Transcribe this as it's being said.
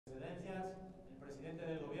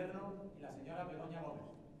y la señora Doña.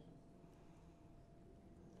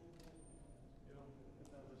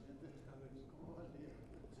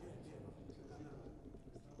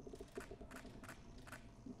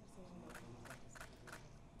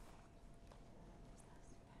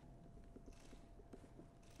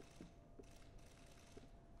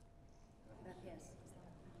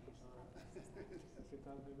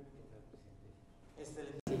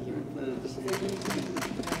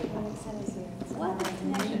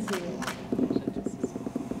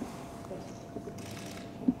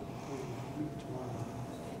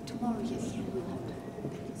 Tomorrow, yes, you will have to.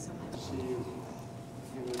 Thank you so much. See you.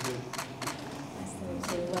 Nice to meet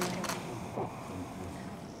you. Welcome.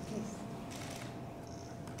 Please.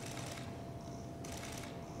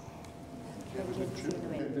 Thank you. See you in a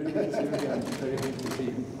minute. Very good to see you. Very good to see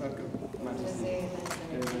you. Welcome. Jose,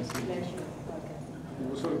 nice to meet you. Pleasure. Welcome. We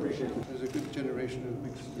also appreciate it. It was a good generation of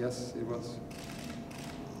mix. Yes, it was.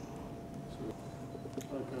 So,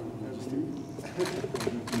 welcome, Majesty.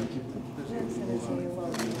 Excellency, you're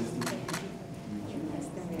welcome. Nice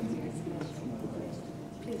to meet you.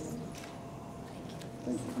 Please.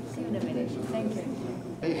 Thank you. See you in a minute. Thank you.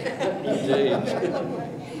 Indeed.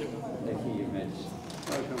 Thank you, Your Majesty.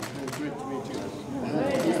 Welcome. And great to meet you.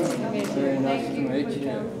 Very nice to meet you. Very nice Thank to you. meet you.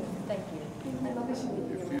 Welcome. Thank you.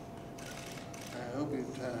 I hope you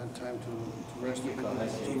had time to rest a bit.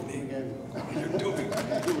 Again.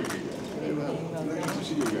 Very well. Nice to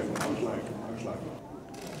see you again. I was like.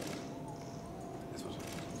 This was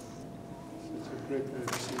It's a great pleasure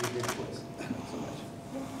to see you again. Thanks so much.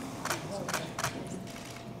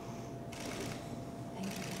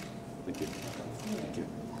 Thank you. Thank you.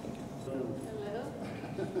 Hello.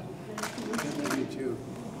 Good to meet you.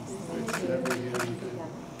 Great to have you here.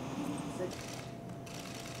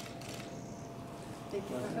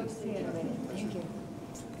 See you in a minute. Thank you.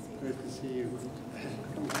 Great to see you.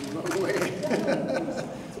 Come from a long way.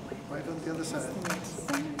 Right on the other side.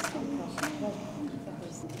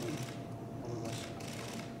 All of us.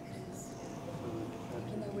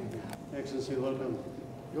 Excellency, welcome.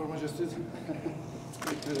 Your Majesties.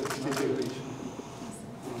 Great pleasure to see you.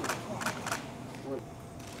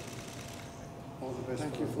 All the best.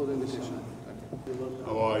 Thank you for the invitation. You're welcome.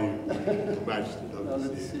 How are you? Your Majesty, Lovely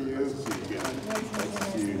to see you. Nice to see you again. Nice to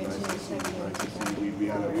see you. Nice to see you. Nice to see you. We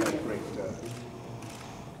had a great.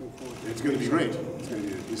 It's going to be great. It's going to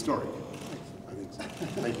be historic. I think so.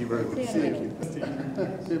 Thank you very much. See you in a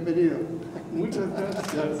Thank you. Bienvenido. Muchas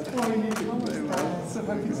gracias. Very well. So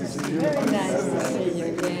happy to see you. Very nice to see you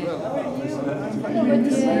again. How are you? Hello, Good good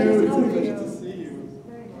to see day. you. How are Good you? to see you.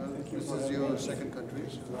 Well, this is your second country.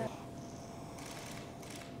 So.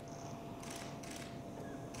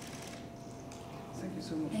 Thank you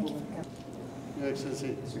so much. Thank you. Your Excellency,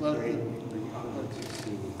 welcome.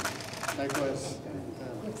 Likewise.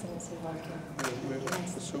 Your Excellency, welcome.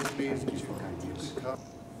 We're so pleased you could come.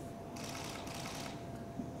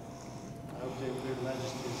 I hope they will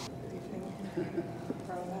Majesties.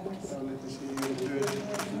 Lovely to see you. Enjoy it.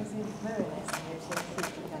 Very nice to meet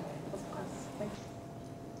you. Of course. Thank you.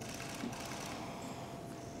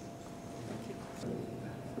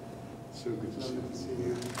 So good to see Lovely you. to see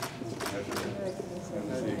you.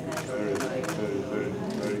 Very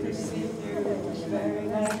Very good to see you. Very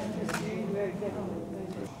nice to see you. Very good.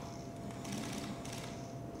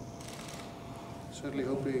 Certainly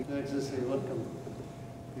hoping. Your Excellency, welcome.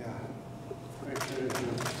 Yeah. Great pleasure to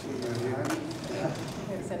see you here.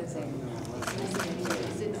 Your Excellency.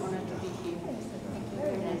 It's an honor to be here. Thank you.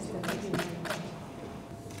 Very nice to meet you.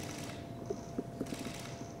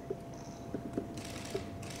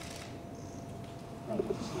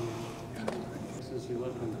 Excellency,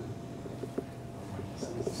 welcome.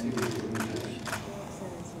 Lovely to see you. Your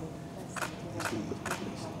Excellency. Nice to meet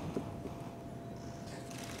you.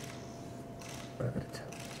 I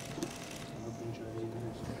hope you enjoy the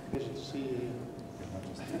evening. Pleasure to see you here.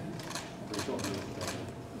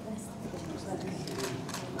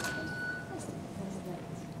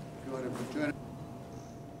 Join him. Join him.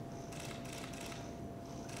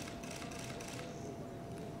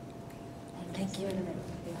 Thank you.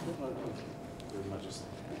 Thank you. Welcome. Your Majesty.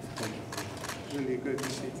 Really good to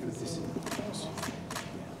see you.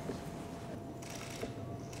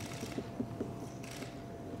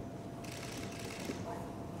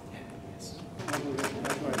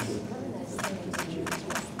 Likewise.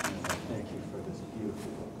 Thank you for this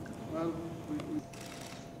beautiful. Well,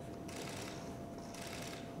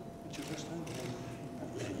 it's your first time?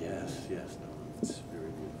 Yes, no, it's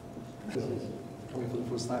very beautiful. Coming for the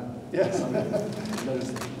first time. Yes. Your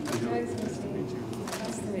Excellency.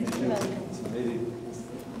 Nice to meet you. Welcome. Maybe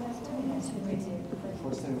Nice to meet you.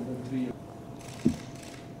 first time in 3 years.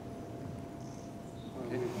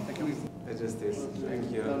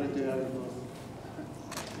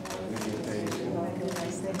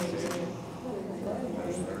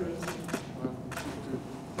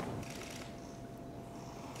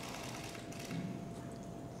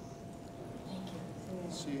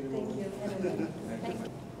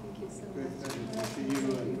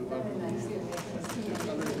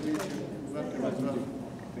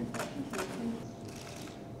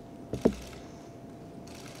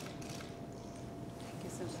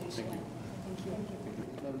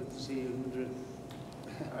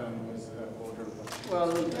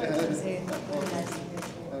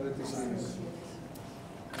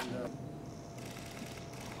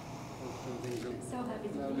 So happy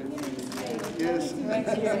to Lovely. meet you today. Yes. Lovely to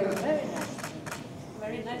meet you. Very nice.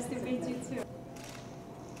 Very nice to meet you too.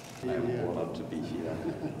 I am honored to be here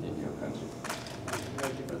in your country.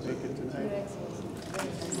 Thank you for taking Your tonight. Excellency, very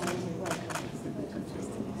nice to meet you.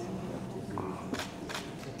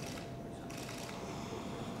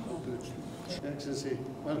 Your Excellency,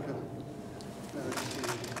 welcome. Glad to see you.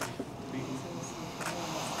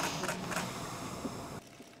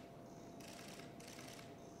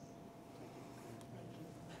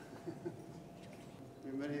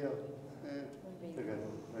 Bienvenido.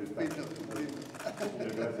 Pinto.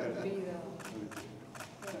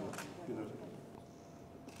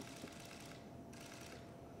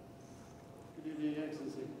 Good evening, Your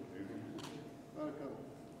Excellency. Welcome.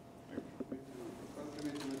 Welcome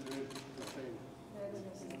into Madrid, Spain.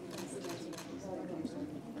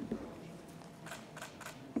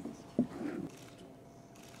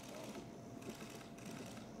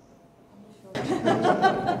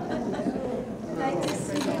 Nice to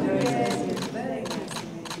see you. Yes, very nice to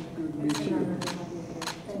meet you. Good to meet you.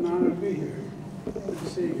 It's an honor to be here. Good to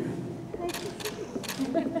see you.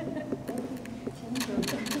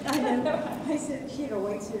 I know. I said, she don't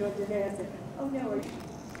wait, she don't do that. I said, oh, no.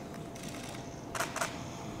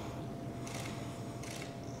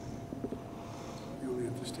 You only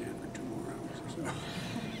have to stand for 2 more hours or so.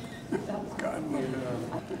 God willing.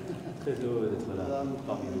 Très heureux d'être là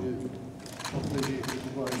parmi vous. Hopefully you can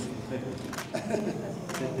voice.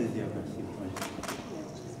 Très plaisir, merci.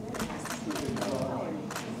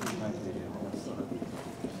 My pleasure.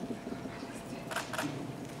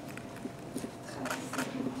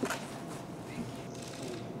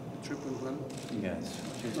 Trip went well. Yes.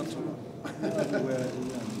 Not so long. We were in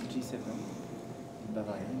G7 in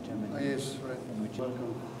Bavaria, in Germany. Oh, yes, right. Which-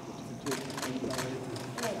 Welcome.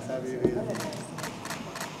 Have you here.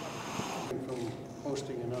 From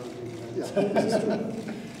hosting and other things. Yeah, that's true.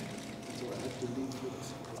 So I have to leave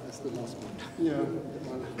with, as the last one. Yeah.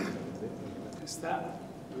 Well,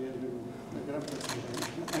 we have una gran partita.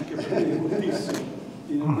 Anche perché è moltissimo.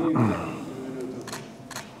 In un Benvenuto.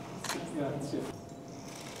 Grazie.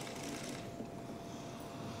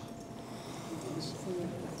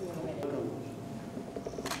 Welcome.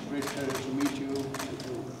 Great pleasure to meet you and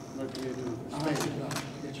to welcome you to Spain.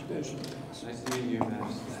 Nice to meet you,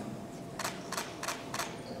 Master.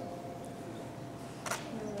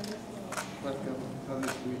 Welcome. Lovely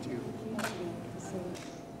to meet you.